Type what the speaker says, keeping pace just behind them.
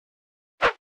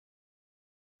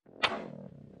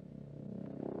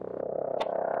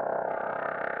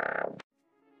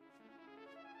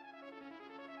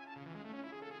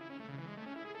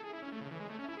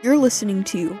You're listening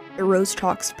to the Rose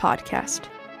Talks podcast,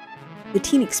 the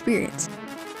teen experience.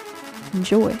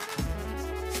 Enjoy.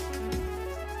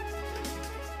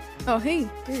 Oh, hey,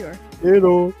 there you are.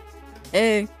 Hello.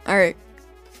 Hey, alright.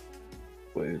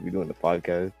 Wait, we doing the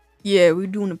podcast? Yeah, we're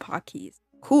doing a podcast.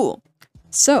 Cool.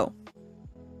 So,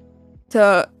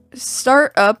 to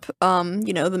start up,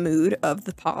 the mood of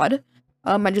the pod,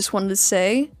 I just wanted to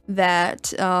say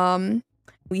that,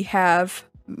 we have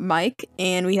Mike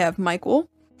and we have Michael.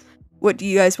 What do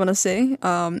you guys want to say,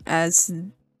 as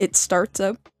it starts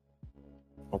up?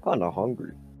 I'm kind of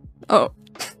hungry. Oh.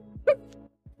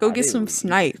 Go I get some didn't eat.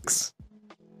 snacks.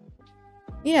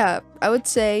 Yeah, I would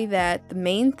say that the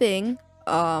main thing,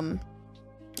 I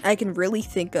can really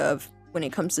think of when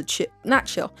it comes to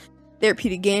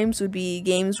therapeutic games would be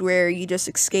games where you just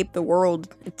escape the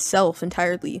world itself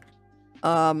entirely.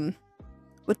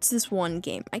 What's this one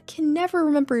game? I can never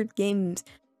remember games.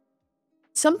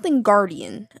 Something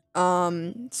Guardian.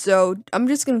 So I'm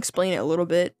just gonna explain it a little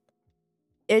bit.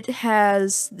 It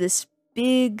has this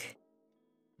big,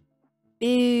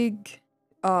 weird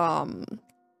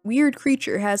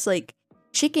creature. It has like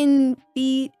chicken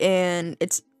feet and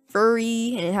it's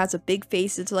furry and it has a big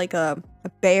face. It's like a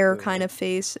bear kind of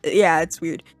face. Yeah, it's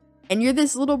weird. And you're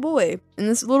this little boy, and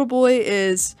this little boy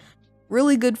is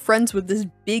really good friends with this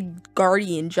big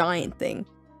guardian giant thing.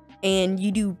 And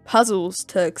you do puzzles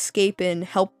to escape and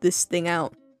help this thing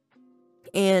out.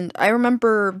 And I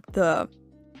remember the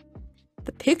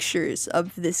pictures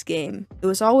of this game. It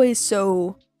was always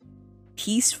so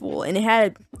peaceful, and it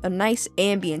had a nice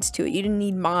ambience to it. You didn't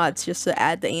need mods just to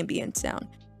add the ambience sound.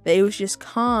 But it was just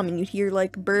calm, and you'd hear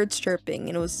like birds chirping,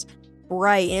 and it was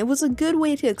bright, and it was a good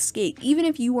way to escape, even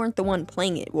if you weren't the one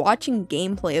playing it. Watching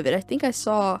gameplay of it, I think I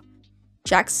saw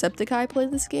Jacksepticeye play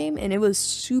this game, and it was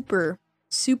super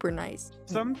nice.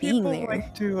 Some being people there.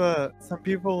 some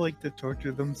people like to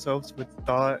torture themselves with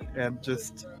thought and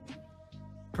just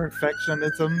perfectionism.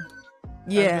 as an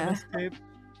Yeah. escape.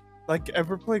 Like,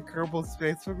 ever play Kerbal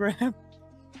Space Program?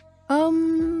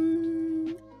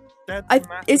 That's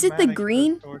Is it the mathematics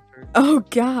green? torture. Oh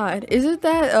god, is it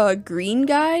that green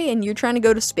guy and you're trying to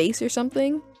go to space or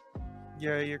something?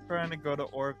 Yeah, you're trying to go to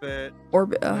orbit,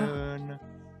 Orbit. moon,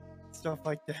 stuff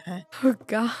like that. Oh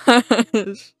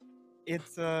gosh.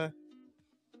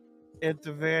 It's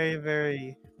very,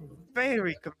 very,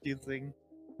 very confusing.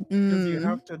 Because you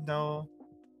have to know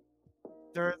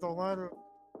there's a lot of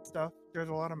stuff, there's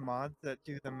a lot of mods that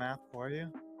do the math for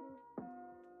you.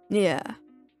 Yeah.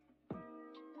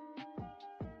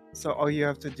 So all you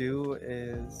have to do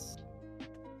is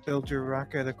build your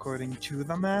rocket according to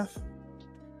the math.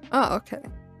 Oh, okay.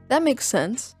 That makes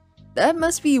sense. That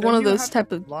must be Then one of you those have to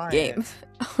type of fly it. games.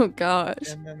 Oh gosh.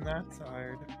 And then that's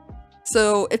hard.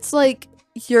 So it's like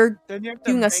you're Then you have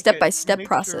to doing a make step-by-step make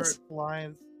process. Sure it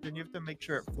flies. Then you have to make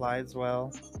sure it flies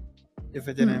well. If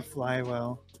it Hmm. didn't fly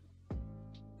well.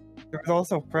 There's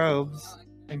also probes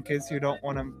in case you don't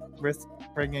want to risk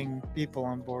bringing people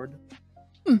on board.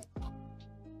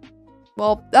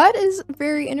 Well, that is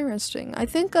very interesting. I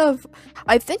think I've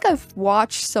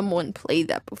watched someone play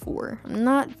that before. I'm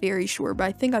not very sure, but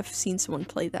I think I've seen someone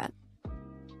play that.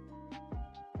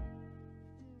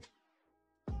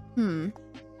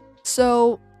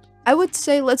 So, I would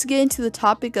say let's get into the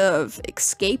topic of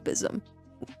escapism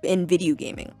in video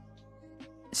gaming.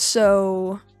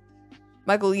 So,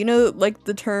 Michael, you know like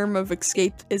the term of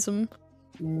escapism?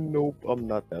 Nope, I'm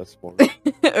not that smart.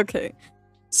 Okay.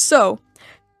 So,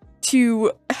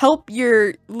 to help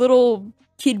your little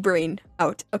kid brain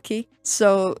out, okay?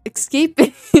 So,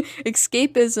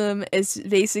 escapism is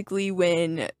basically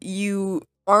when you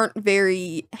aren't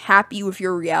very happy with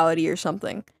your reality or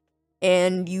something,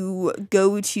 and you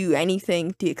go to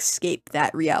anything to escape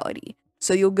that reality.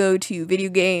 So you'll go to video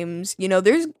games. You know,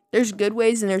 there's good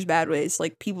ways and there's bad ways.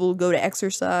 Like, people go to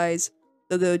exercise,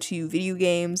 they'll go to video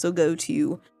games, they'll go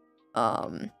to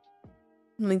let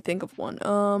me think of one.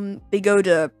 They go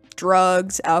to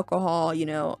drugs, alcohol,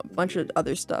 a bunch of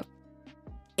other stuff.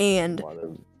 And A lot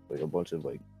of, a bunch of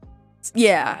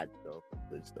yeah, bad stuff,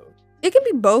 good stuff. it can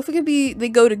be both. It could be they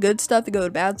go to good stuff, they go to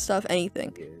bad stuff,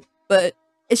 anything. Yeah. But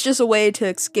it's just a way to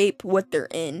escape what they're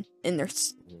in their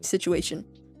situation.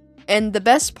 And the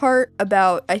best part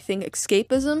about, I think,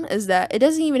 escapism is that it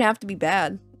doesn't even have to be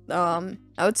bad. I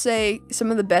would say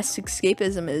some of the best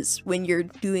escapism is when you're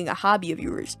doing a hobby of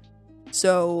yours.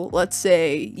 So let's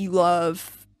say you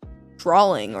love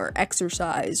drawing or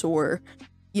exercise or,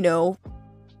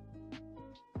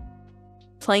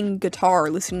 playing guitar,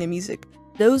 listening to music.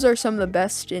 Those are some of the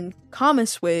best and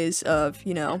calmest ways of,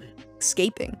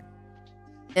 escaping.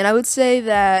 And I would say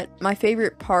that my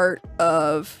favorite part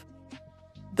of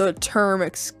the term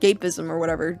escapism or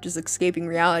whatever, just escaping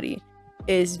reality,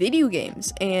 is video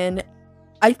games. And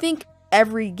I think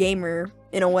every gamer,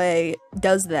 in a way,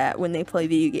 does that when they play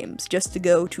video games, just to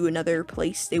go to another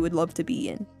place they would love to be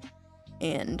in.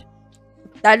 And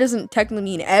that doesn't technically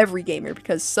mean every gamer,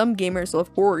 because some gamers love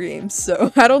horror games,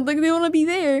 so I don't think they want to be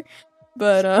there.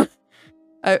 But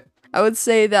I would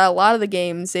say that a lot of the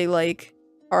games they like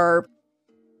are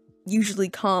usually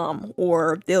calm,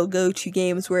 or they'll go to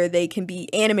games where they can be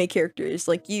anime characters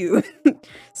like you.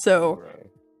 So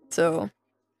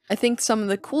I think some of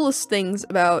the coolest things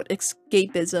about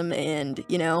escapism and,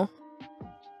 you know,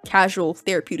 casual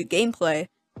therapeutic gameplay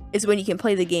is when you can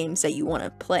play the games that you want to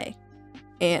play.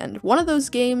 And one of those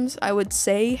games I would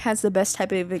say has the best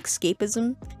type of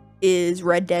escapism is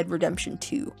Red Dead Redemption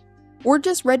 2. Or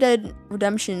just Red Dead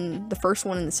Redemption, the first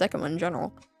one and the second one in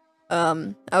general.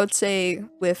 I would say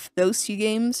with those two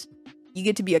games, you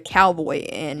get to be a cowboy,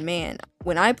 and man,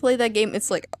 when I play that game,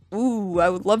 it's like, ooh, I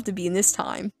would love to be in this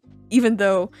time. Even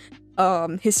though,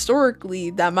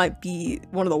 historically, that might be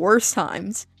one of the worst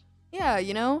times. Yeah,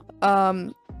 you know,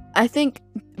 I think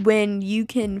when you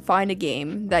can find a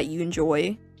game that you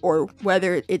enjoy, or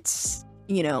whether it's,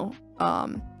 you know,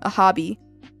 a hobby.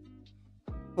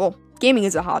 Well, gaming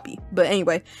is a hobby, but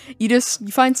anyway, you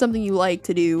find something you like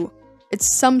to do. It's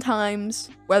sometimes,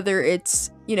 whether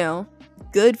it's, you know,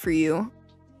 good for you,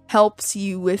 helps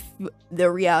you with the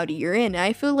reality you're in. And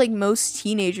I feel like most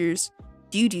teenagers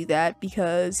do that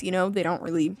because, you know, they can't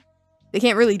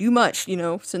really do much, you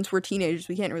know, since we're teenagers,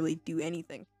 we can't really do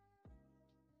anything.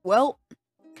 Well,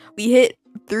 we hit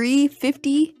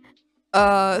 3:50,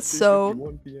 so,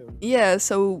 1 p.m. yeah,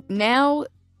 so now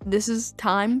this is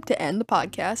time to end the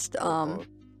podcast.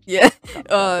 Yeah,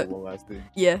 One last thing.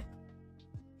 yeah.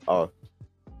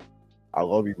 I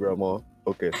love you, Grandma.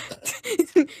 Okay.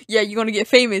 Yeah, you're gonna get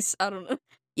famous. I don't know.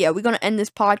 Yeah, we're gonna end this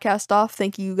podcast off.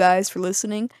 Thank you guys for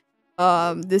listening.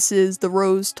 This is the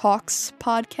Rose Talks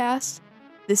podcast.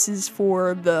 This is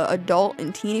for the adult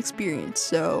and teen experience.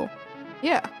 So,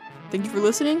 yeah. Thank you for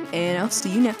listening, and I'll see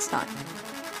you next time.